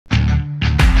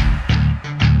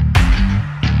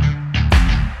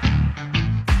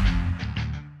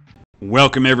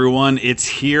Welcome everyone, it's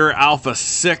here. Alpha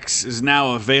 6 is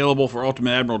now available for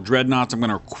Ultimate Admiral Dreadnoughts. I'm going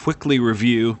to quickly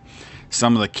review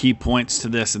some of the key points to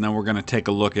this, and then we're going to take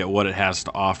a look at what it has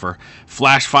to offer.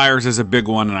 Flash fires is a big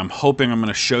one, and I'm hoping I'm going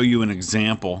to show you an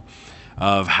example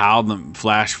of how the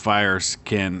flash fires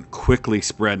can quickly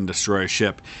spread and destroy a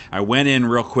ship. I went in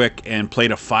real quick and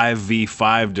played a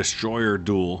 5v5 destroyer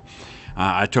duel.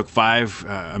 I took 5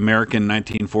 American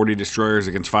 1940 destroyers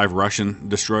against 5 Russian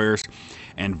destroyers,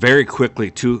 and very quickly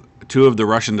two of the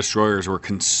Russian destroyers were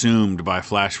consumed by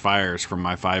flash fires from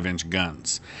my 5-inch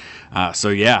guns.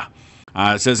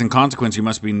 It says, in consequence, you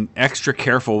must be extra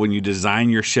careful when you design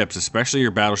your ships, especially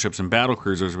your battleships and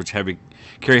battlecruisers, which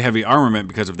carry heavy armament,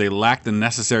 because if they lack the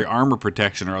necessary armor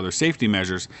protection or other safety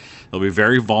measures, they'll be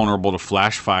very vulnerable to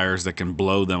flash fires that can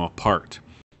blow them apart.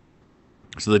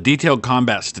 So the detailed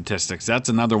combat statistics, that's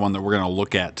another one that we're going to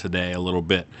look at today a little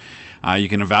bit. You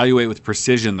can evaluate with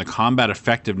precision the combat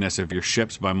effectiveness of your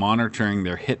ships by monitoring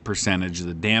their hit percentage,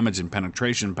 the damage and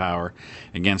penetration power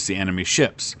against the enemy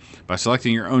ships. By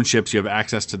selecting your own ships, you have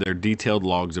access to their detailed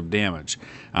logs of damage.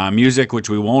 Music, which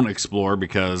we won't explore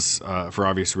because, for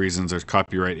obvious reasons, there's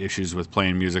copyright issues with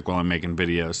playing music while I'm making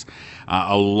videos.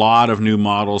 A lot of new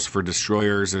models for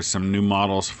destroyers. There's some new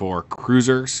models for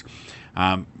cruisers.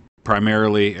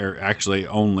 Primarily, or actually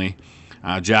only,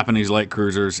 Japanese light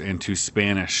cruisers and 2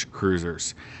 Spanish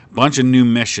cruisers. Bunch of new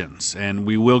missions, and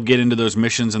we will get into those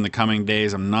missions in the coming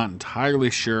days. I'm not entirely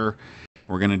sure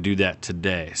we're going to do that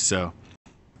today. So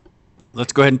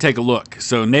let's go ahead and take a look.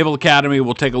 So Naval Academy,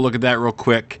 we'll take a look at that real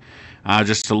quick,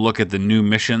 just to look at the new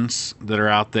missions that are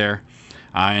out there.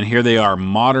 And here they are: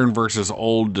 modern versus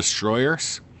old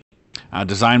destroyers.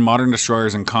 Design modern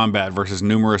destroyers in combat versus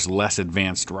numerous less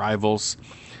advanced rivals.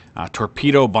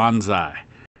 Torpedo Banzai,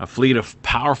 a fleet of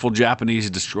powerful Japanese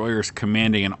destroyers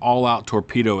commanding an all-out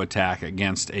torpedo attack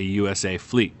against a USA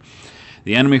fleet.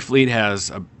 The enemy fleet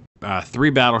has 3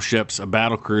 battleships, a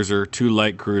battlecruiser, 2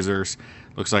 light cruisers,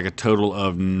 looks like a total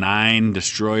of 9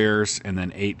 destroyers, and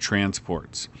then 8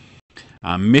 transports.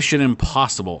 Mission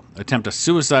Impossible, attempt a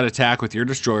suicide attack with your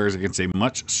destroyers against a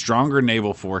much stronger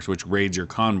naval force which raids your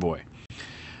convoy.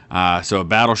 So a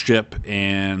battleship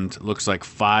and looks like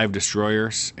 5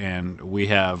 destroyers, and we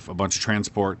have a bunch of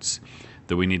transports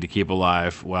that we need to keep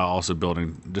alive while also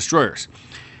building destroyers.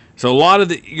 So a lot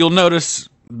of you'll notice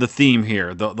the theme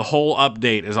here. The whole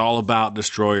update is all about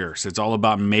destroyers. It's all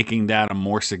about making that a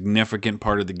more significant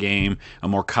part of the game, a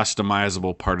more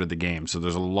customizable part of the game. So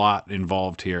there's a lot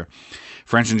involved here.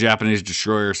 French and Japanese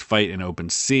destroyers fight in open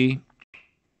sea.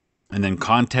 And then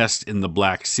contest in the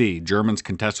Black Sea. Germans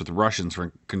contest with Russians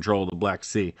for control of the Black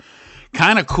Sea.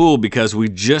 Kind of cool because we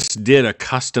just did a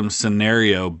custom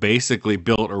scenario basically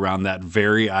built around that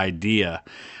very idea.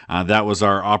 That was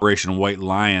our Operation White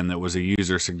Lion. That was a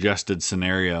user-suggested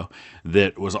scenario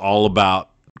that was all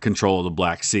about control of the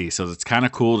Black Sea. So it's kind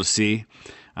of cool to see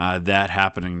that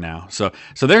happening now. So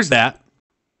there's that.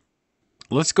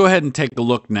 Let's go ahead and take a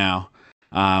look now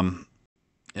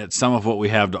at some of what we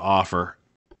have to offer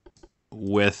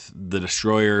with the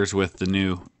destroyers, with the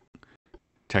new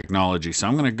technology. So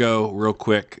I'm going to go real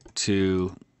quick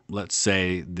to, let's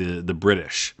say, the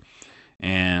British,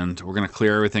 and we're going to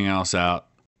clear everything else out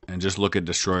and just look at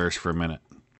destroyers for a minute.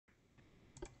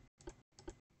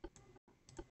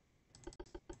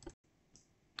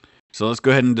 So let's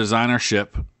go ahead and design our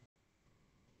ship.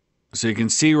 So you can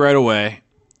see right away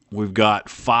we've got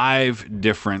 5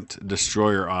 different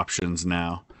destroyer options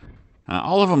now.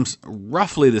 All of them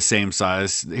roughly the same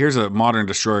size. Here's a modern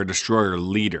destroyer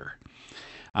leader.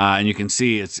 And you can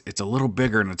see it's a little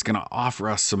bigger, and it's going to offer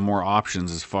us some more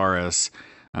options as far as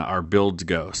our builds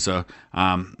go. So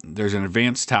there's an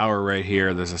advanced tower right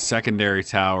here. There's a secondary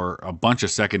tower, a bunch of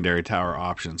secondary tower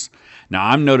options. Now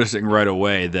I'm noticing right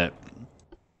away that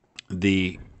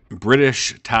the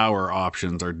British tower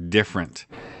options are different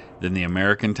than the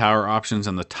American tower options,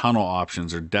 and the tunnel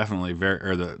options are definitely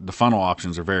the funnel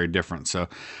options are very different. So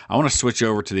I want to switch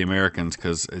over to the Americans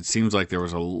because it seems like there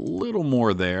was a little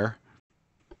more there.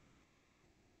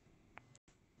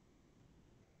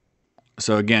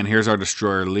 So again, here's our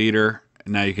destroyer leader.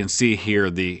 Now you can see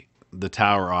here the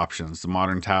tower options. The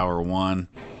modern tower 1,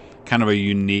 kind of a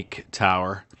unique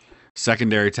tower.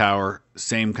 Secondary tower,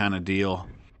 same kind of deal.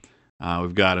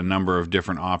 We've got a number of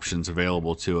different options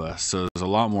available to us. So there's a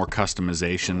lot more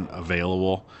customization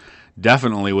available.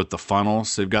 Definitely with the funnels.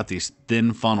 So you've got these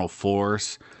thin funnel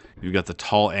 4s. You've got the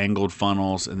tall angled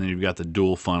funnels. And then you've got the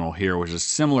dual funnel here, which is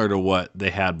similar to what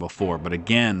they had before. But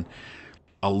again,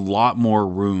 a lot more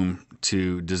room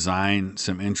to design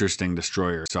some interesting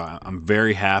destroyers. So I'm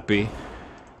very happy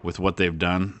with what they've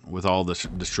done with all the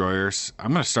destroyers.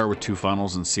 I'm going to start with 2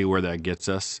 funnels and see where that gets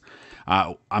us.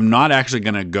 I'm not actually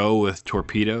going to go with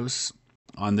torpedoes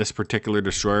on this particular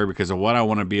destroyer because of what I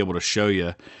want to be able to show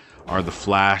you are the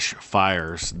flash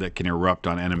fires that can erupt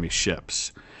on enemy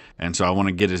ships. And so I want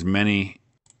to get as many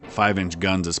 5-inch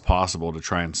guns as possible to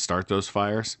try and start those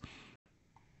fires.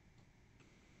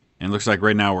 And it looks like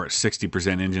right now we're at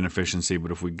 60% engine efficiency,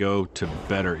 but if we go to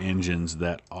better engines,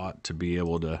 that ought to be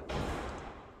able to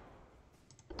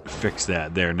fix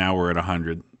that. There, now we're at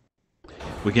 100.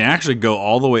 We can actually go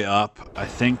all the way up, I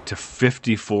think, to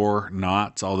 54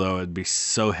 knots, although it'd be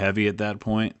so heavy at that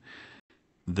point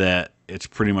that it's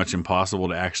pretty much impossible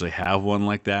to actually have one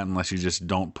like that unless you just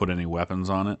don't put any weapons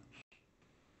on it.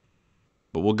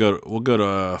 But we'll go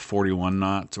to 41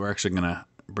 knots. We're actually going to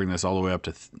bring this all the way up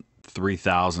to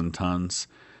 3,000 tons.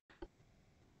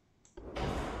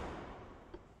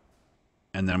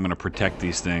 And then I'm going to protect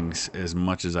these things as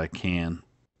much as I can.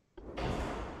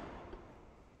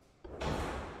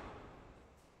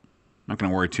 Not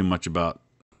going to worry too much about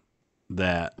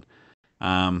that.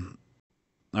 All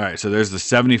right, so there's the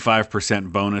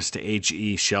 75% bonus to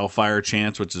HE shell fire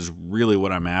chance, which is really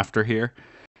what I'm after here.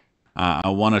 I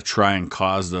want to try and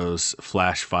cause those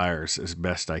flash fires as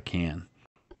best I can.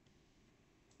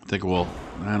 I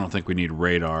don't think we need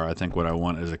radar. I think what I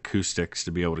want is acoustics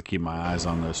to be able to keep my eyes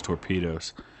on those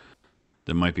torpedoes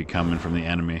that might be coming from the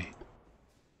enemy.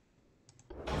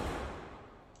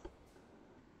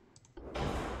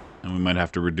 And we might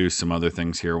have to reduce some other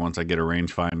things here once I get a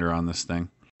rangefinder on this thing.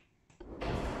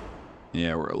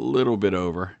 Yeah, we're a little bit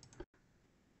over.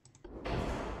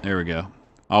 There we go.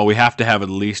 Oh, we have to have at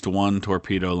least 1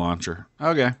 torpedo launcher.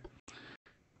 Okay.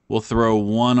 We'll throw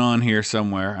 1 on here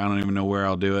somewhere. I don't even know where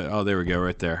I'll do it. Oh, there we go,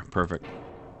 right there. Perfect.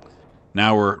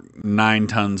 Now we're 9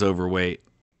 tons overweight.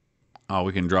 Oh,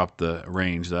 we can drop the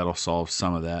range. That'll solve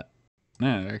some of that.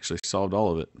 Yeah, it actually solved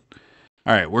all of it.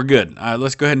 All right, we're good.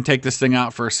 Let's go ahead and take this thing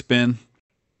out for a spin.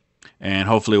 And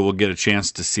hopefully we'll get a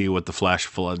chance to see what the flash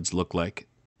floods look like.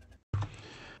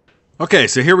 Okay,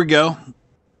 so here we go.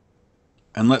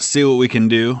 And let's see what we can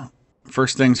do.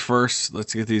 First things first,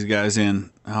 let's get these guys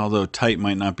in. Although tight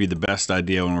might not be the best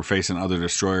idea when we're facing other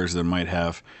destroyers that might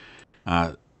have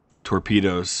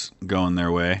torpedoes going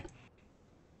their way.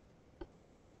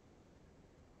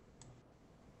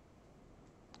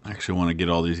 I actually want to get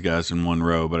all these guys in one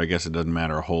row, but I guess it doesn't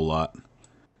matter a whole lot.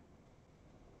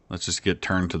 Let's just get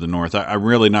turned to the north. I'm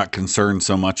really not concerned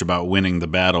so much about winning the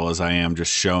battle as I am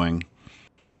just showing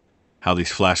how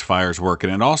these flash fires work.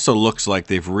 And it also looks like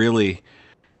they've really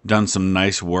done some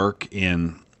nice work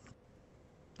in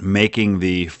making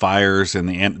the fires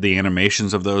and the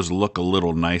animations of those look a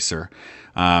little nicer.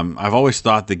 I've always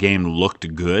thought the game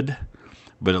looked good,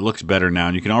 but it looks better now.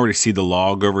 And you can already see the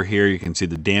log over here. You can see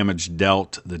the damage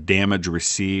dealt, the damage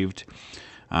received,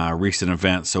 recent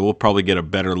events. So we'll probably get a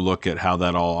better look at how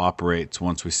that all operates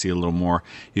once we see a little more.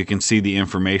 You can see the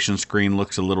information screen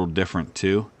looks a little different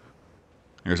too.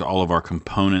 There's all of our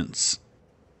components.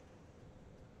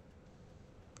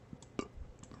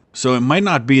 So it might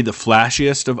not be the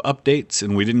flashiest of updates,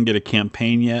 and we didn't get a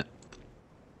campaign yet,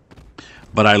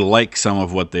 but I like some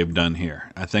of what they've done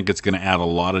here. I think it's going to add a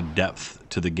lot of depth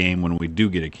to the game when we do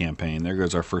get a campaign. There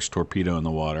goes our first torpedo in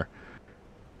the water.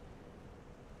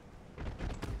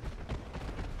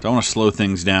 So I want to slow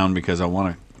things down because I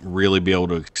want to really be able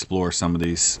to explore some of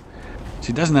these.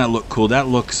 See, doesn't that look cool? That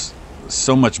looks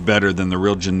so much better than the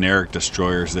real generic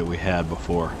destroyers that we had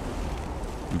before.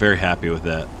 I'm very happy with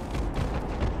that.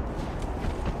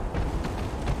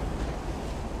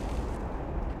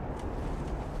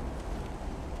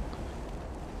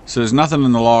 So there's nothing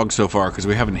in the log so far because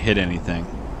we haven't hit anything.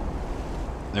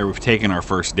 There we've taken our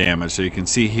first damage. So you can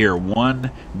see here 1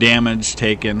 damage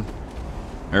taken,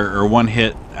 or 1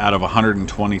 hit out of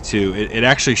 122. It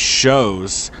actually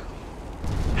shows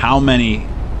how many...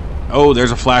 Oh,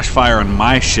 there's a flash fire on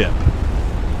my ship.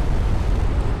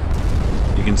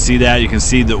 You can see that. You can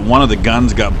see that one of the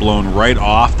guns got blown right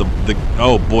off.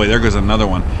 Oh boy, there goes another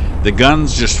one. The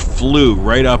guns just flew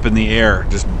right up in the air,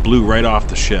 just blew right off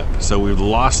the ship. So we've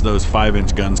lost those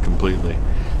 5-inch guns completely.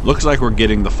 Looks like we're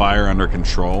getting the fire under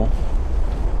control,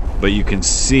 but you can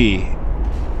see,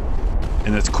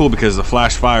 and it's cool because the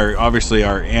flash fire, obviously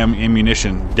our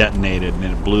ammunition detonated and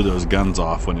it blew those guns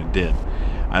off when it did.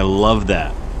 I love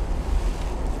that.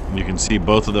 You can see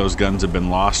both of those guns have been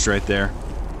lost right there.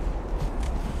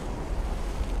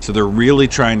 So they're really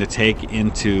trying to take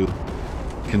into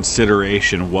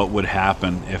consideration what would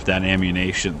happen if that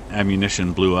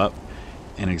ammunition blew up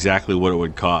and exactly what it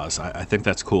would cause. I think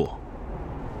that's cool.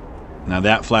 Now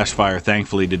that flash fire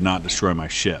thankfully did not destroy my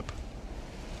ship.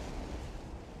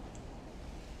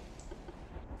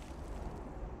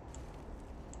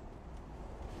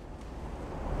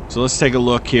 So let's take a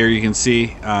look here. You can see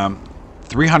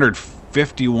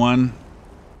 351.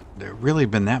 There really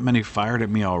been that many fired at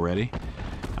me already.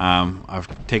 I've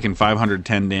taken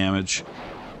 510 damage.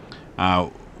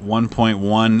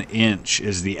 1.1 inch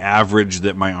is the average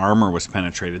that my armor was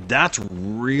penetrated. That's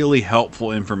really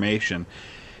helpful information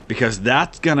because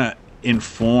that's gonna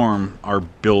inform our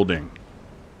building.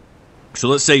 So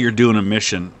let's say you're doing a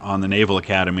mission on the Naval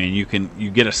Academy and you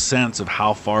get a sense of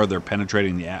how far they're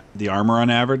penetrating the armor on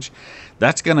average.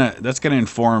 That's gonna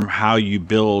inform how you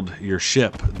build your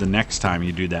ship the next time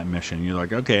you do that mission. You're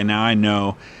like, okay, now I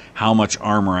know how much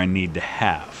armor I need to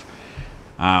have.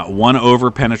 1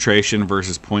 over penetration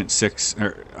versus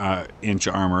 0.6 inch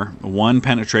armor, 1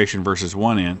 penetration versus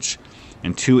 1 inch,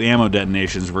 and 2 ammo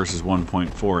detonations versus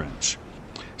 1.4 inch.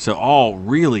 So all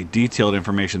really detailed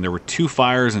information. There were 2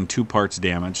 fires and 2 parts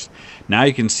damaged. Now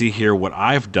you can see here what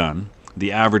I've done,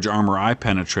 the average armor I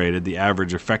penetrated, the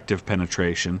average effective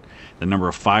penetration, the number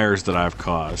of fires that I've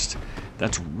caused.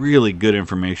 That's really good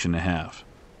information to have.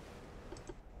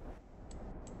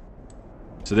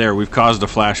 So there, we've caused a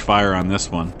flash fire on this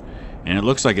one, and it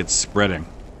looks like it's spreading.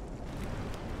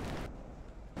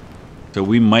 So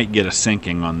we might get a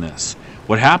sinking on this.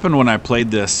 What happened when I played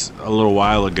this a little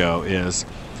while ago is,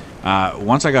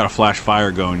 once I got a flash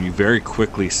fire going, you very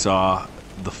quickly saw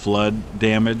the flood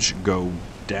damage go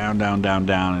down, down, down,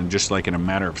 down, and just like in a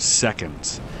matter of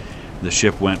seconds, the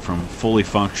ship went from fully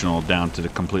functional down to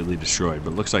completely destroyed.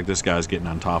 But it looks like this guy's getting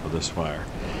on top of this fire.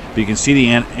 But you can see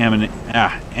the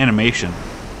animation.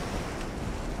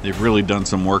 They've really done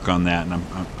some work on that, and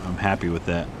I'm happy with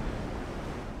that.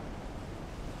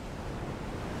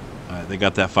 They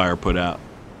got that fire put out.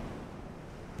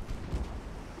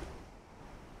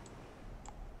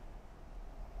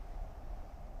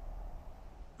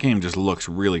 Game just looks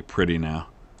really pretty now,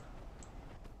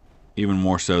 even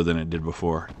more so than it did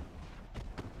before.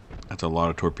 That's a lot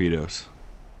of torpedoes.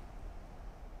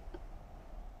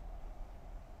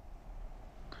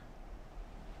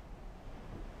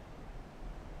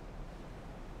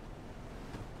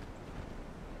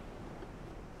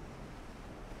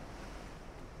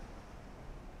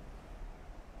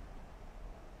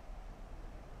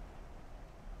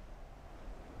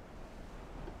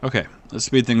 Okay, let's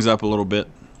speed things up a little bit.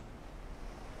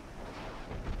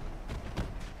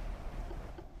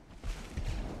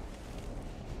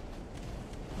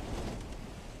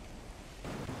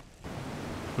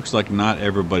 Looks like not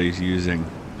everybody's using,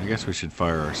 I guess we should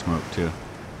fire our smoke too.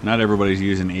 Not everybody's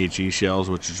using HE shells,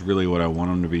 which is really what I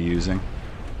want them to be using.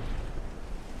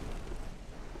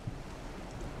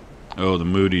 Oh, the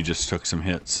Moody just took some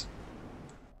hits.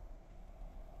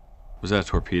 Was that a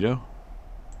torpedo?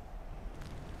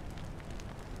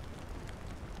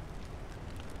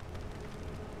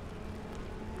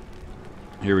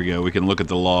 Here we go, we can look at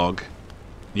the log.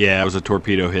 Yeah, it was a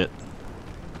torpedo hit.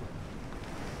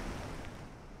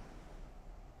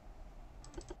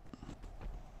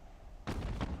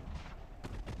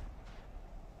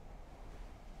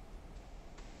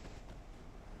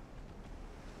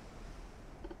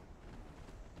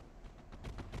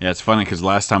 Yeah, it's funny because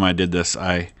last time I did this,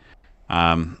 I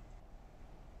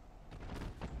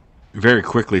very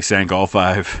quickly sank all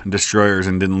 5 destroyers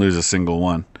and didn't lose a single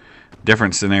one.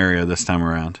 Different scenario this time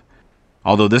around.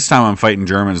 Although this time I'm fighting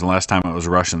Germans and last time it was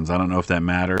Russians. I don't know if that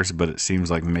matters, but it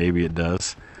seems like maybe it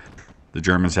does. The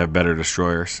Germans have better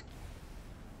destroyers.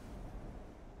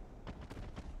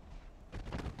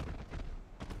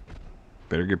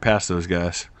 Better get past those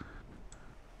guys.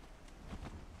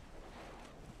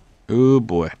 Oh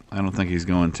boy, I don't think he's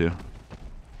going to.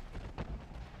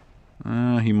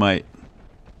 He might.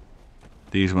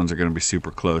 These ones are going to be super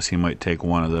close. He might take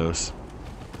one of those.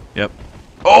 Yep.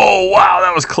 Oh, wow,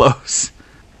 that was close.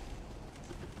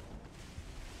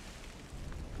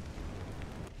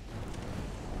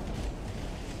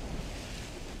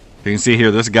 You can see here,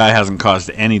 this guy hasn't caused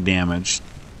any damage,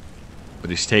 but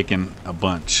he's taken a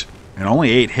bunch. And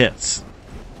only 8 hits.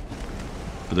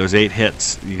 But those 8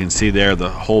 hits, you can see there the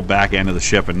whole back end of the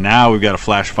ship. And now we've got a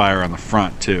flash fire on the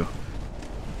front, too.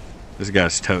 This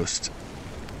guy's toast.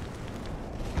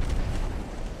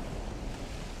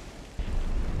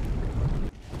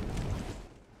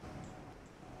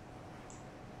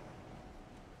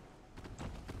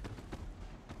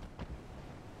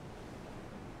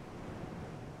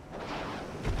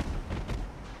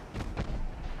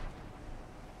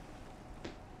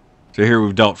 So here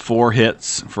we've dealt 4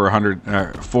 hits for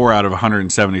 4 out of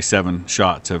 177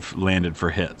 shots have landed for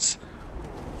hits.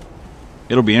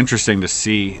 It'll be interesting to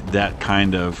see that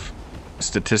kind of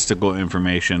statistical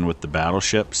information with the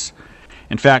battleships.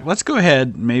 In fact, let's go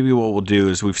ahead, maybe what we'll do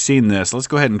is we've seen this, let's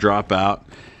go ahead and drop out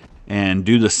and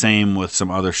do the same with some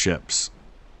other ships.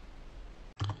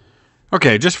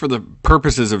 Okay, just for the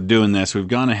purposes of doing this, we've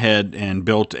gone ahead and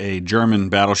built a German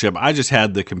battleship. I just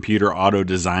had the computer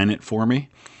auto-design it for me.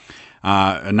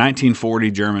 A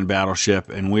 1940 German battleship,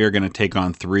 and we are going to take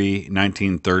on 3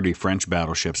 1930 French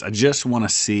battleships. I just want to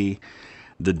see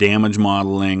the damage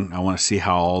modeling. I want to see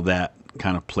how all that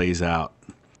kind of plays out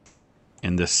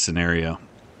in this scenario.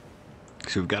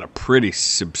 So we've got a pretty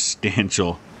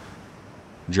substantial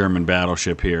German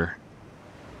battleship here.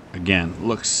 Again,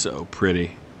 looks so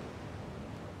pretty.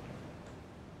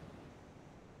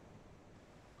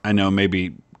 I know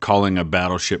maybe calling a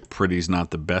battleship pretty is not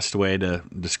the best way to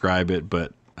describe it,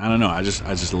 but I don't know. I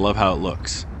just love how it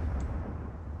looks.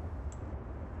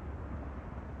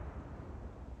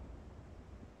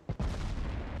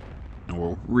 And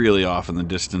we're really off in the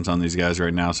distance on these guys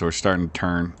right now, so we're starting to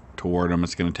turn toward them.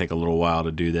 It's going to take a little while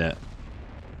to do that.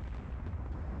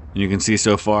 And you can see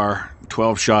so far,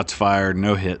 12 shots fired,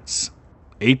 no hits.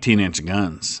 18-inch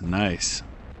guns. Nice.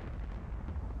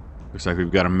 Looks like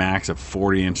we've got a max of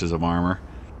 40 inches of armor.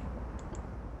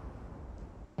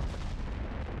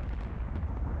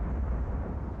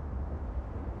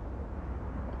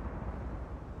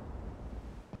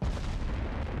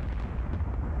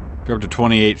 We're up to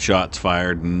 28 shots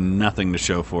fired. Nothing to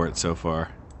show for it so far.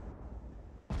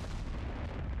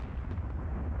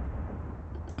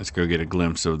 Let's go get a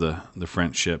glimpse of the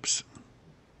French ships.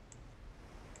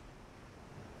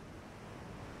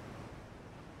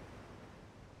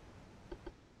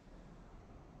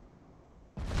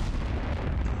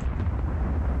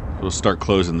 We'll start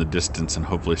closing the distance and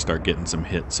hopefully start getting some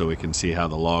hits so we can see how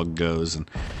the log goes and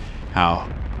how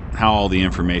all the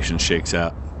information shakes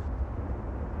out.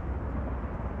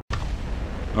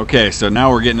 Okay, so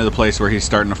now we're getting to the place where he's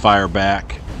starting to fire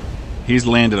back. He's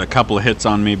landed a couple of hits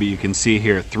on me, but you can see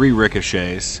here 3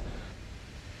 ricochets.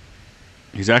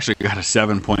 He's actually got a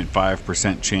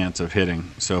 7.5% chance of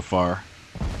hitting so far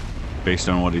based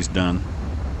on what he's done.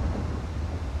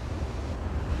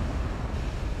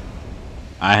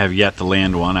 I have yet to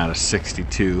land one out of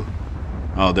 62.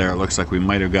 Oh, there, it looks like we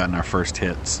might have gotten our first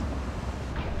hits.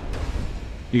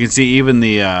 You can see even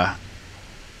the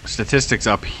statistics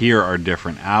up here are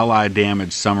different. Ally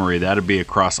damage summary, that'd be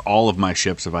across all of my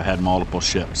ships if I had multiple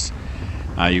ships.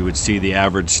 You would see the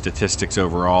average statistics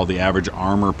overall. The average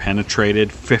armor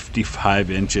penetrated, 55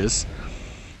 inches.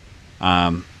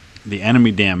 The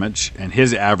enemy damage, and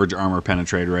his average armor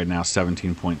penetrated right now,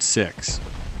 17.6.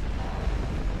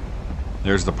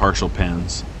 There's the partial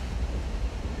pens.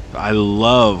 I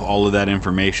love all of that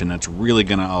information. That's really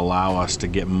going to allow us to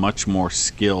get much more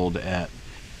skilled at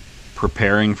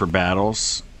preparing for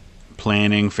battles,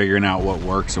 planning, figuring out what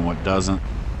works and what doesn't.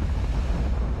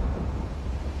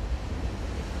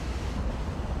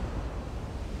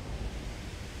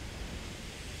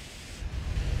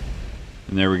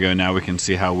 And there we go. Now we can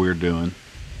see how we're doing.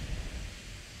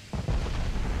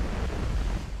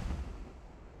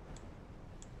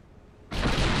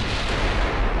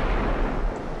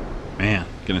 Man,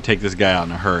 gonna take this guy out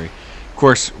in a hurry. Of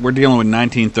course, we're dealing with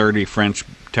 1930 French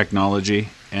technology,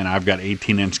 and I've got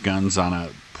 18-inch guns on a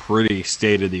pretty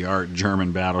state-of-the-art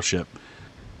German battleship.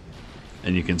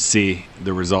 And you can see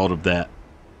the result of that.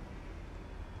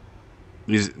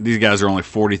 These guys are only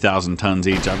 40,000 tons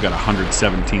each. I've got a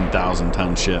 117,000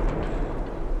 ton ship.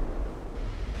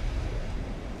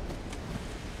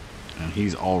 And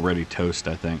he's already toast,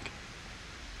 I think.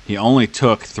 He only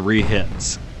took 3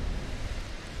 hits.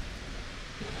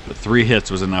 But 3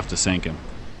 hits was enough to sink him.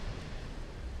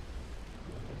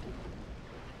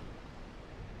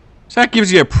 So that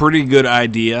gives you a pretty good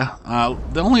idea.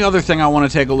 The only other thing I want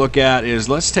to take a look at is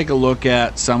let's take a look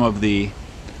at some of the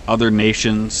other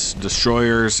nations'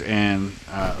 destroyers and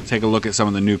take a look at some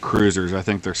of the new cruisers. I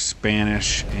think they're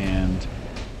Spanish and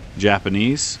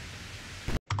Japanese.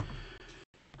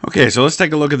 Okay, so let's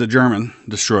take a look at the German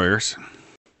destroyers.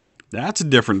 That's a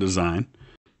different design.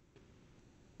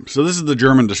 So this is the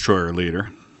German destroyer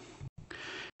leader.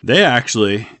 They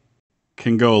actually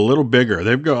can go a little bigger.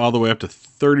 They go all the way up to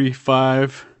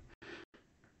 35.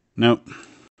 Nope.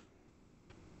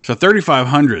 So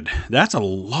 3,500. That's a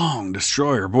long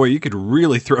destroyer. Boy, you could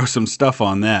really throw some stuff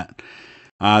on that.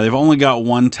 They've only got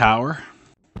 1 tower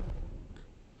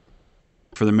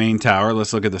for the main tower.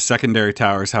 Let's look at the secondary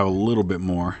towers, have a little bit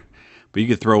more. But you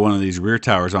could throw one of these rear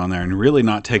towers on there and really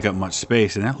not take up much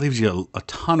space. And that leaves you a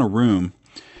ton of room.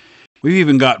 We've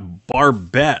even got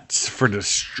barbettes for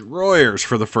destroyers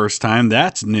for the first time.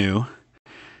 That's new.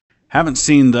 Haven't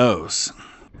seen those.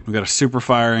 We've got a super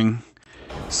firing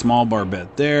small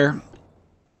barbette there.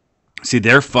 See,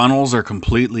 their funnels are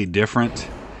completely different.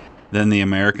 Then the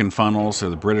American funnels or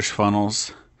the British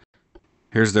funnels.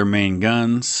 Here's their main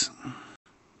guns.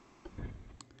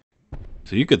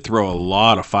 So you could throw a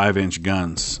lot of 5-inch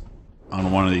guns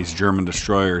on one of these German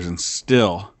destroyers and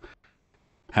still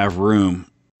have room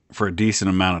for a decent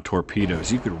amount of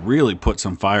torpedoes. You could really put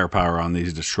some firepower on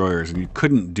these destroyers, and you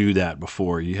couldn't do that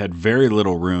before. You had very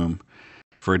little room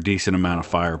for a decent amount of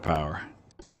firepower.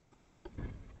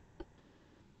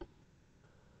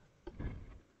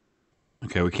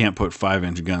 Okay, we can't put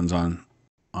 5-inch guns on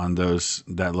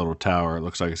that little tower. It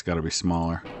looks like it's got to be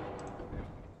smaller.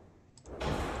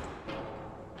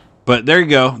 But there you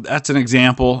go. That's an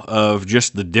example of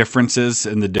just the differences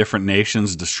in the different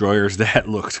nations' destroyers. That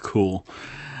looked cool.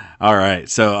 All right,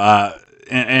 so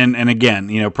and again,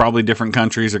 you know, probably different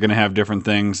countries are going to have different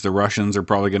things. The Russians are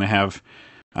probably going to have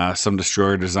some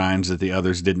destroyer designs that the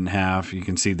others didn't have. You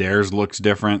can see theirs looks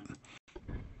different.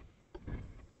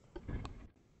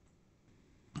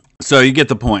 So you get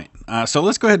the point. So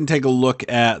let's go ahead and take a look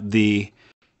at the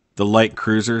light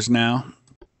cruisers now,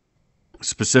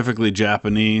 specifically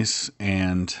Japanese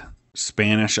and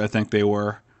Spanish, I think they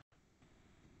were.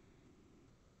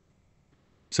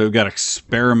 So we've got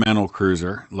experimental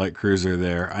cruiser, light cruiser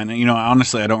there. And you know,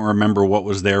 honestly, I don't remember what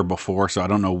was there before, so I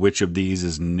don't know which of these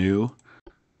is new.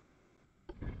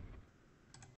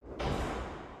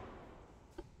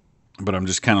 But I'm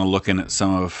just kind of looking at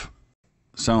some of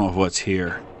what's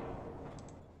here,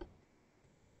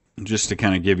 just to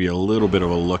kind of give you a little bit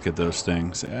of a look at those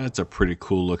things. That's a pretty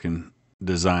cool looking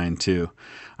design too.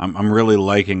 I'm really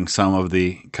liking some of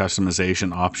the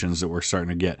customization options that we're starting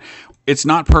to get. It's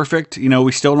not perfect. You know,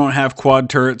 we still don't have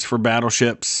quad turrets for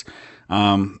battleships.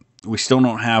 We still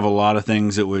don't have a lot of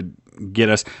things that would get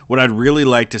us. What I'd really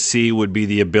like to see would be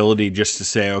the ability just to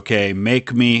say, okay,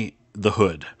 make me the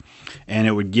hood. And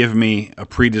it would give me a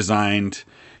pre-designed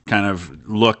kind of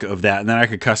look of that. And then I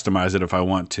could customize it if I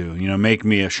want to. You know, make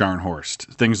me a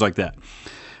Scharnhorst. Things like that.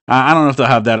 I don't know if they'll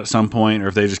have that at some point or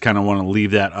if they just kind of want to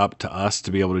leave that up to us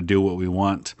to be able to do what we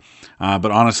want.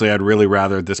 But honestly, I'd really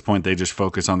rather at this point they just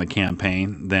focus on the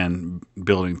campaign than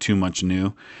building too much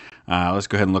new. Let's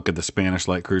go ahead and look at the Spanish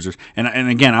light cruisers. And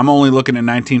again, I'm only looking at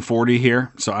 1940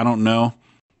 here, so I don't know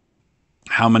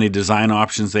how many design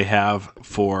options they have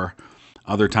for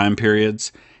other time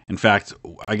periods. In fact,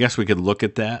 I guess we could look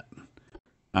at that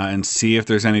and see if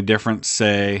there's any difference,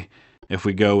 say, if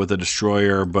we go with a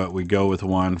destroyer, but we go with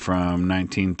one from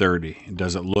 1930.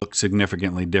 Does it look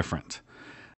significantly different?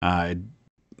 It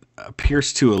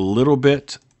appears to a little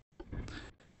bit,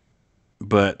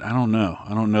 but I don't know.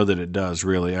 I don't know that it does,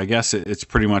 really. I guess it's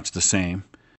pretty much the same.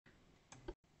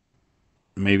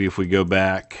 Maybe if we go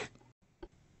back,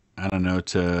 I don't know,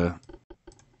 to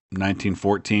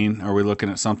 1914, are we looking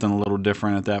at something a little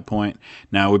different at that point?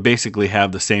 Now, we basically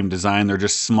have the same design. They're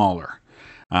just smaller.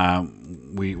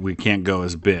 We can't go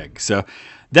as big. So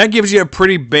that gives you a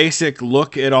pretty basic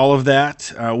look at all of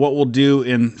that. What we'll do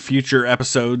in future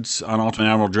episodes on Ultimate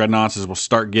Admiral Dreadnoughts is we'll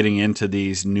start getting into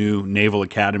these new Naval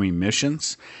Academy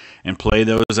missions and play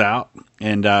those out.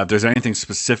 And if there's anything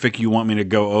specific you want me to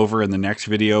go over in the next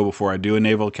video before I do a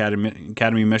Naval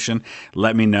Academy mission,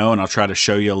 let me know and I'll try to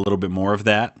show you a little bit more of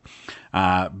that.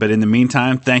 But in the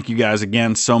meantime, thank you guys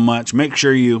again so much. Make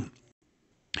sure you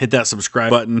hit that subscribe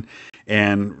button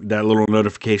and that little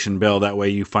notification bell. That way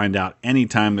you find out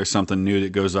anytime there's something new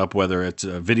that goes up, whether it's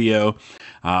a video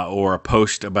or a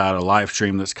post about a live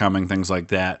stream that's coming, things like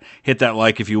that. Hit that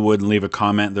like if you would and leave a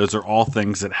comment. Those are all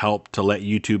things that help to let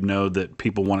YouTube know that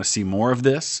people want to see more of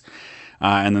this.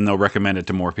 And then they'll recommend it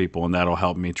to more people, and that'll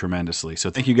help me tremendously. So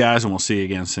thank you guys, and we'll see you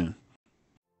again soon.